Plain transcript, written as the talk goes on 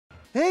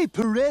Hey,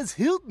 Perez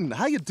Hilton.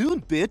 How you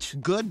doing,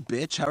 bitch? Good,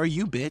 bitch. How are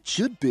you, bitch?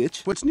 Good,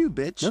 bitch. What's new,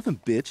 bitch? Nothing,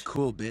 bitch.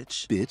 Cool,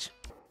 bitch. Bitch.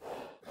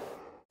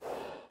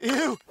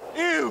 Ew!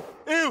 Ew!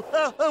 Ew!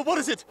 What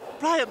is it?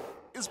 Brian,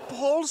 is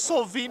Paul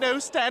Sorvino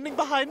standing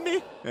behind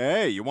me?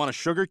 Hey, you want a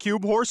sugar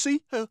cube,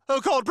 horsey? Oh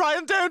God,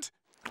 Brian, don't!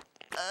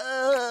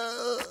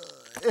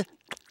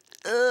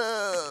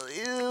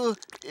 Ew!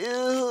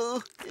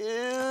 Ew!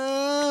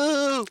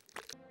 Ew!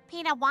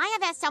 Peter, why are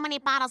there so many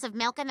bottles of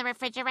milk in the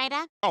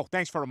refrigerator? Oh,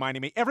 thanks for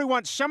reminding me.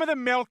 Everyone, some of the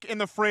milk in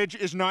the fridge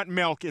is not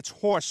milk, it's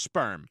horse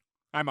sperm.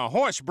 I'm a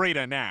horse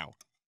breeder now.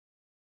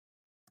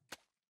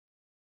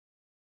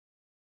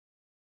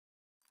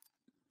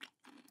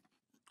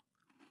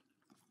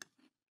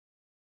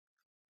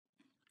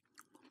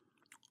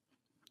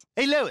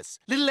 Hey, Lois.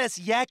 Little less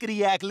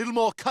yakety-yak, a little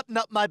more cutting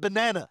up my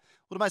banana.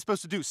 What am I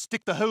supposed to do,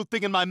 stick the whole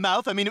thing in my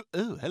mouth? I mean,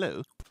 oh,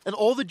 hello. And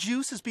all the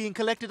juice is being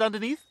collected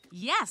underneath?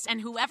 Yes,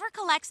 and whoever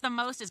collects the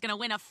most is going to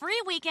win a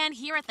free weekend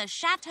here at the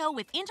Chateau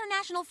with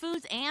international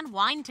foods and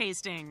wine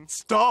tasting.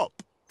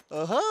 Stop!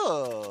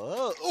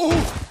 Oh.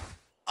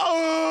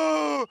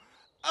 Oh!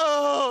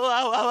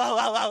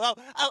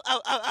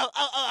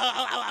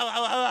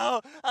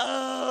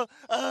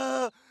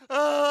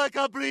 I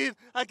can't breathe.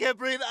 I can't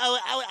breathe.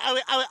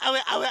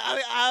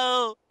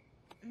 Ow.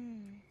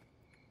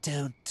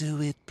 Don't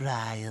do it,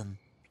 Brian.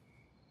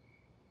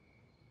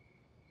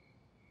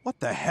 What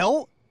the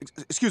hell?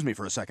 Excuse me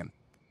for a second.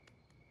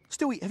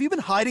 Stewie, have you been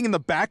hiding in the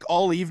back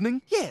all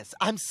evening? Yes,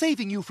 I'm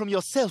saving you from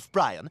yourself,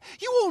 Brian.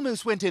 You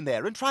almost went in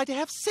there and tried to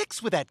have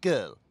sex with that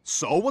girl.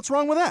 So, what's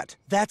wrong with that?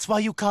 That's why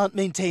you can't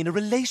maintain a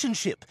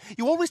relationship.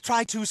 You always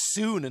try too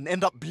soon and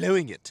end up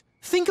blowing it.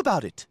 Think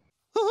about it.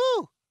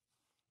 Woohoo!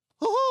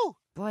 Woohoo!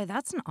 Boy,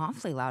 that's an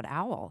awfully loud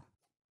owl.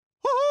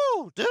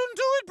 Woohoo! Don't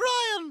do it,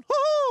 Brian!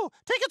 Woohoo!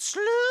 Take it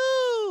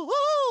slow!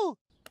 Woohoo!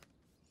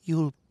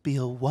 You'll be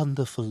a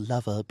wonderful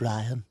lover,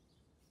 Brian.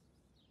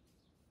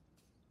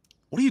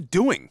 What are you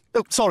doing?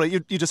 Oh, sorry,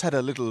 you just had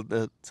a little,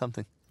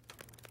 something.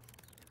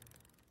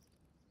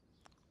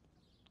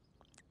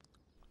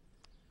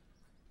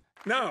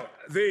 Now,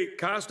 the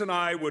cast and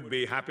I would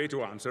be happy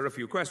to answer a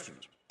few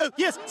questions. Oh,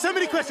 yes, so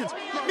many questions.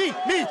 Me,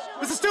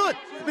 Mr. Stewart,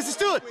 Mr.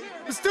 Stewart,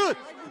 Mr. Stewart,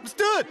 Mr.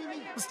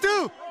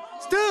 Stewart,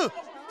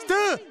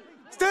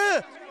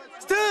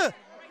 Mr.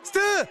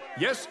 Stewart.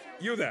 Yes,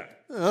 you there.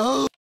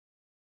 Oh.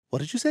 What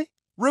did you say?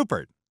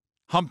 Rupert.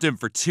 Humped him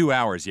for 2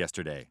 hours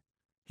yesterday.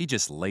 He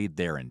just laid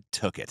there and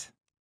took it.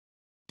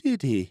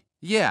 Did he?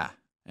 Yeah,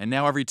 and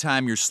now every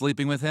time you're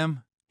sleeping with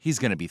him, he's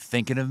gonna be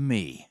thinking of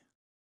me.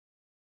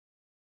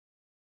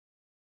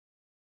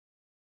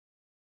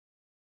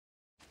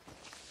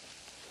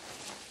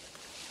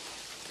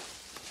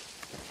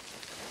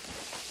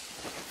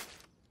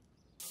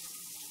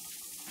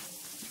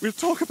 We'll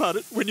talk about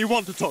it when you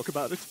want to talk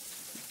about it.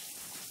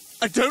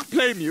 I don't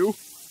blame you.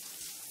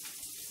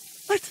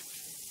 I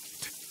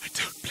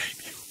don't blame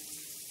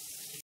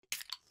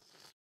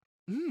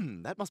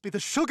you. That must be the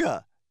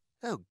sugar.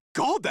 Oh,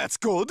 God, that's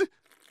good.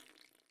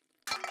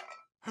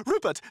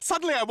 Rupert,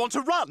 suddenly I want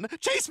to run.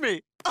 Chase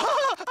me.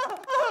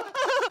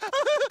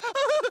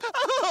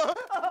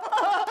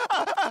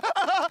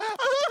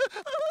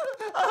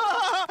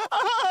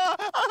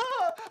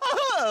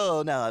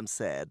 Oh, now I'm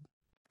sad.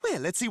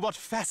 Well, let's see what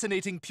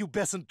fascinating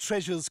pubescent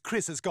treasures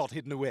Chris has got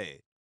hidden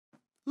away.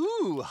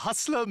 Ooh,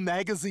 Hustler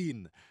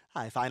magazine.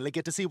 I finally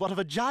get to see what a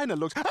vagina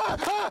looks.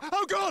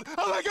 Oh, God!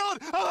 Oh, my God!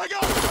 Oh, my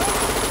God!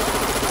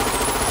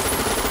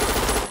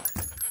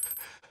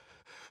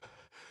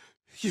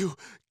 You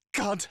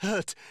can't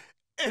hurt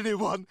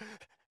anyone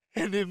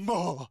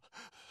anymore.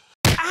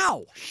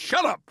 Ow!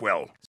 Shut up,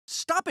 Will.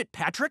 Stop it,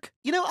 Patrick!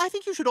 You know, I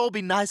think you should all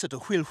be nicer to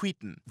Will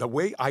Wheaton. The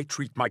way I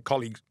treat my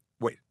colleagues...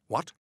 Wait,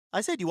 what? I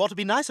said you ought to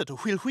be nicer to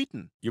Will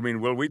Wheaton. You mean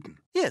Will Wheaton?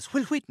 Yes,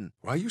 Will Wheaton.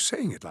 Why are you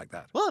saying it like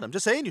that? What? I'm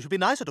just saying you should be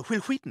nicer to Will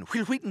Wheaton.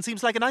 Will Wheaton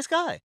seems like a nice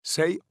guy.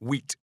 Say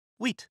wheat.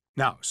 Wheat.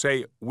 Now,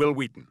 say Will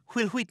Wheaton.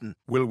 Will Wheaton.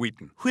 Will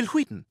Wheaton. Will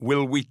Wheaton.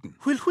 Will Wheaton.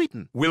 Will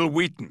Wheaton. Will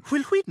Wheaton.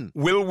 Will Wheaton.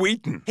 Will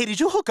Wheaton. Hey, did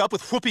you hook up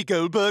with Whoopi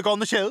Goldberg on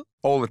the show?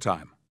 All the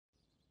time.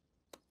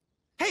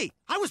 Hey,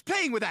 I was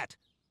playing with that.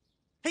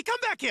 Hey,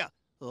 come back here.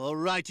 All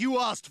right, you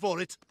asked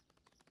for it.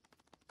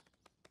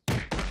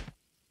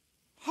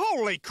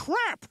 Holy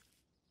crap!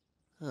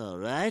 All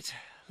right,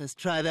 let's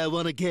try that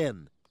one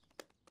again.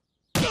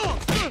 Oh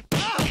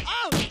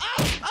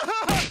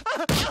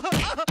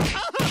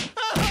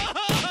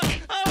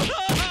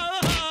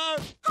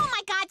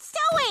my God,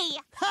 Stewie!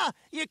 Ha!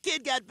 Your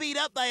kid got beat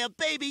up by a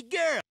baby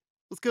girl.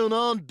 What's going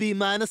on, B-?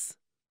 What's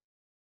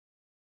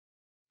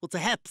a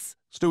heps?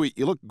 Stewie,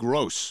 you look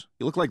gross.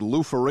 You look like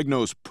Lou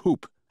Ferrigno's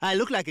poop. I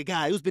look like a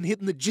guy who's been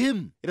hitting the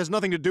gym. It has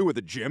nothing to do with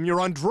the gym.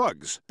 You're on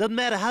drugs. Doesn't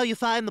matter how you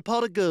find the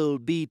pot of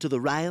gold, B to the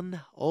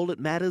Ryan. All that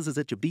matters is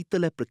that you beat the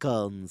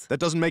leprechauns. That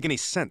doesn't make any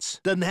sense.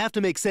 Doesn't have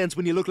to make sense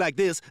when you look like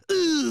this.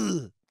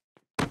 Ugh!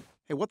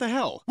 Hey, what the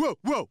hell? Whoa.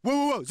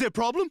 Is there a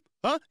problem?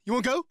 Huh? You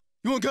want to go?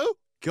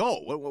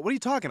 Go? What are you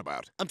talking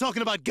about? I'm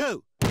talking about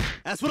go.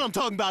 That's what I'm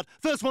talking about.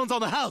 First one's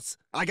on the house.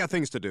 I got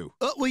things to do.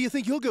 Where you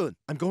think you're going?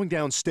 I'm going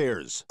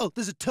downstairs. Oh,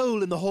 there's a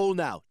toll in the hole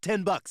now.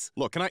 $10.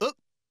 Look, can I...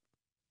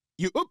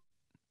 You...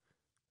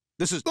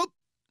 This is...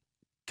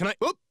 Can I...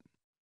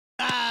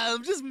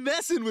 I'm just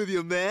messing with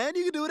you, man.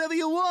 You can do whatever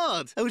you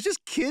want. I was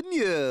just kidding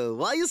you.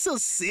 Why are you so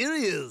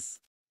serious?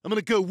 I'm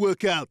gonna go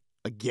work out.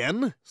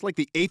 Again? It's like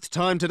the 8th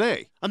time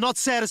today. I'm not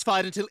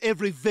satisfied until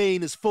every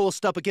vein is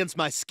forced up against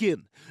my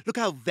skin. Look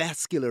how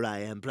vascular I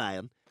am,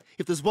 Brian.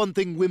 If there's one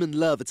thing women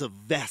love, it's a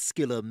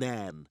vascular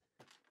man.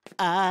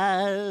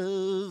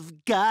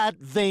 I've got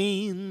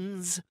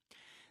veins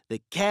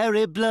that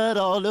carry blood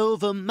all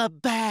over my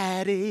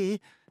body.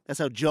 That's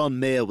how John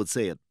Mayer would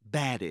say it.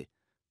 Baddie.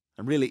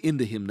 I'm really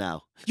into him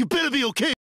now. You better be okay.